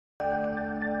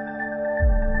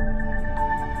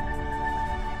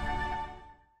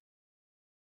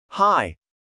Hi,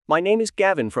 my name is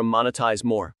Gavin from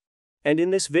MonetizeMore, and in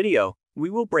this video, we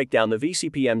will break down the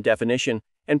vCPM definition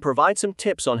and provide some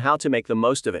tips on how to make the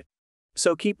most of it.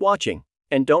 So keep watching,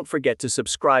 and don't forget to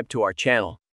subscribe to our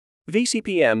channel.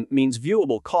 vCPM means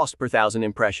viewable cost per thousand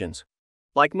impressions.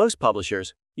 Like most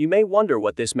publishers, you may wonder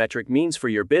what this metric means for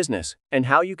your business and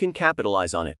how you can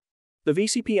capitalize on it. The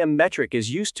vCPM metric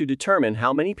is used to determine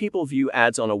how many people view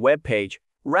ads on a web page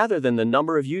rather than the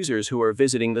number of users who are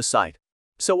visiting the site.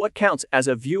 So what counts as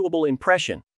a viewable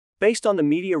impression? Based on the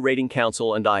Media Rating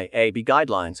Council and IAB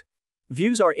guidelines,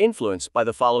 views are influenced by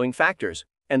the following factors,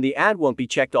 and the ad won't be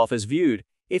checked off as viewed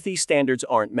if these standards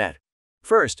aren't met.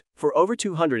 First, for over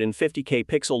 250k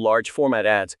pixel large format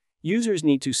ads, users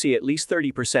need to see at least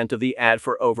 30% of the ad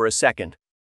for over a second.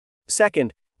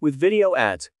 Second, with video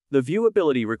ads, the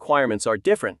viewability requirements are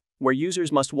different, where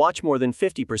users must watch more than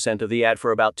 50% of the ad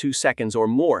for about 2 seconds or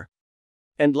more.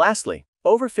 And lastly,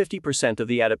 over 50% of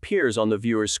the ad appears on the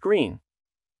viewer's screen,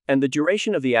 and the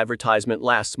duration of the advertisement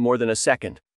lasts more than a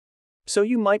second. So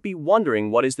you might be wondering,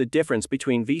 what is the difference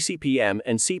between vCPM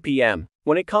and CPM?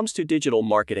 When it comes to digital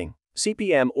marketing,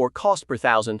 CPM, or cost per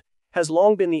thousand, has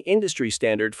long been the industry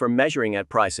standard for measuring ad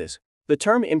prices. The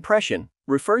term impression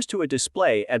refers to a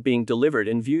display ad being delivered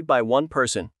and viewed by one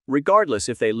person, regardless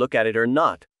if they look at it or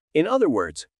not. In other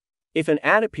words, if an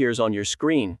ad appears on your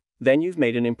screen, then you've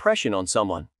made an impression on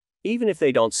someone, even if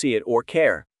they don't see it or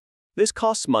care. This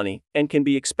costs money and can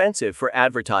be expensive for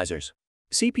advertisers.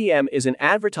 CPM is an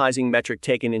advertising metric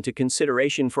taken into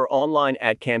consideration for online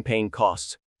ad campaign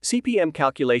costs. CPM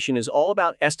calculation is all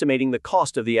about estimating the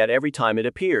cost of the ad every time it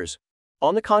appears.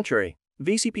 On the contrary,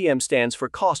 vCPM stands for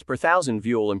cost per thousand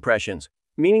viewable impressions,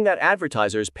 meaning that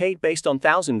advertisers paid based on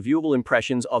 1,000 viewable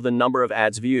impressions of the number of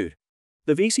ads viewed.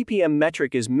 The vCPM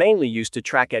metric is mainly used to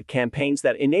track ad campaigns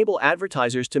that enable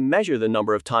advertisers to measure the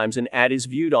number of times an ad is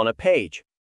viewed on a page.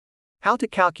 How to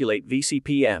calculate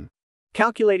vCPM?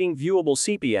 Calculating viewable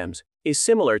CPMs is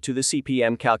similar to the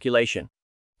CPM calculation.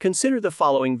 Consider the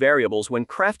following variables when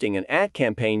crafting an ad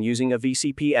campaign using a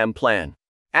vCPM plan.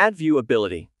 Ad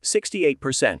viewability,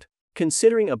 68%.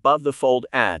 Considering above the fold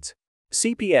ads.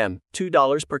 CPM,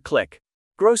 $2 per click.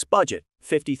 Gross budget,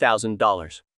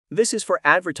 $50,000. This is for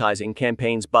advertising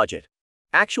campaigns budget.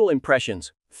 Actual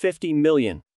impressions, 50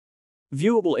 million.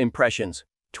 Viewable impressions,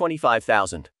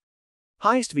 25,000.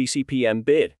 Highest vCPM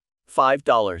bid,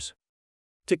 $5.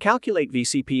 To calculate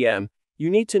vCPM, you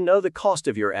need to know the cost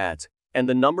of your ads and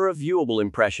the number of viewable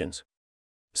impressions.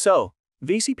 So,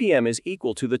 vCPM is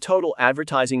equal to the total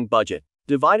advertising budget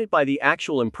divided by the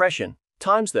actual impression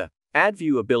times the ad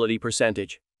viewability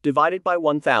percentage divided by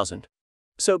 1,000.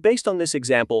 So based on this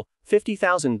example,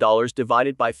 $50,000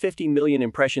 divided by 50 million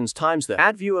impressions times the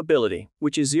ad viewability,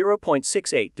 which is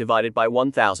 0.68 divided by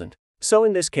 1,000. So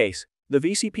in this case, the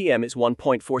vCPM is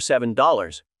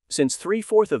 $1.47, since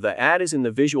 3/4 of the ad is in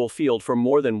the visual field for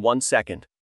more than 1 second.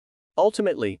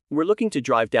 Ultimately, we're looking to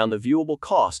drive down the viewable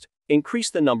cost,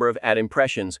 increase the number of ad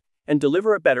impressions, and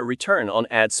deliver a better return on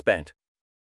ad spent.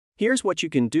 Here's what you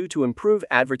can do to improve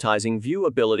advertising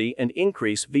viewability and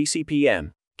increase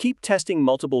vCPM. Keep testing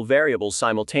multiple variables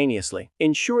simultaneously.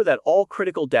 Ensure that all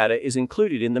critical data is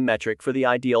included in the metric for the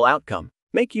ideal outcome.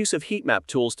 Make use of heat map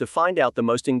tools to find out the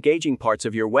most engaging parts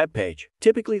of your web page,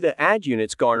 typically the ad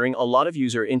units garnering a lot of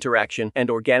user interaction and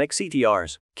organic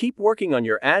CTRs. Keep working on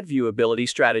your ad viewability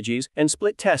strategies and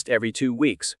split test every 2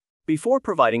 weeks. Before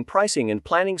providing pricing and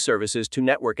planning services to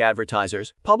network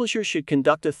advertisers, publishers should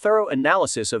conduct a thorough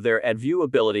analysis of their ad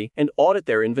viewability and audit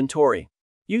their inventory.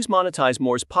 Use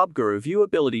MonetizeMore's PubGuru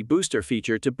Viewability Booster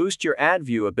feature to boost your ad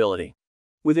viewability.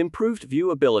 With improved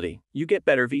viewability, you get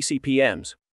better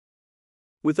vCPMs.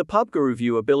 With the PubGuru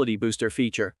Viewability Booster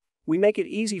feature, we make it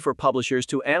easy for publishers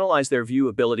to analyze their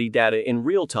viewability data in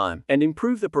real time and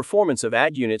improve the performance of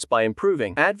ad units by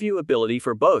improving ad viewability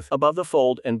for both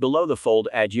above-the-fold and below-the-fold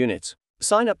ad units.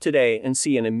 Sign up today and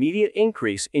see an immediate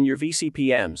increase in your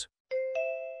vCPMs.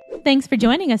 Thanks for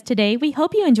joining us today. We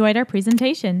hope you enjoyed our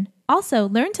presentation. Also,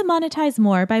 learn to monetize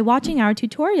more by watching our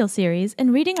tutorial series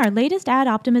and reading our latest ad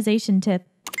optimization tip.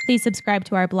 Please subscribe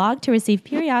to our blog to receive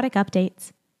periodic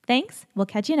updates. Thanks. We'll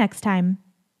catch you next time.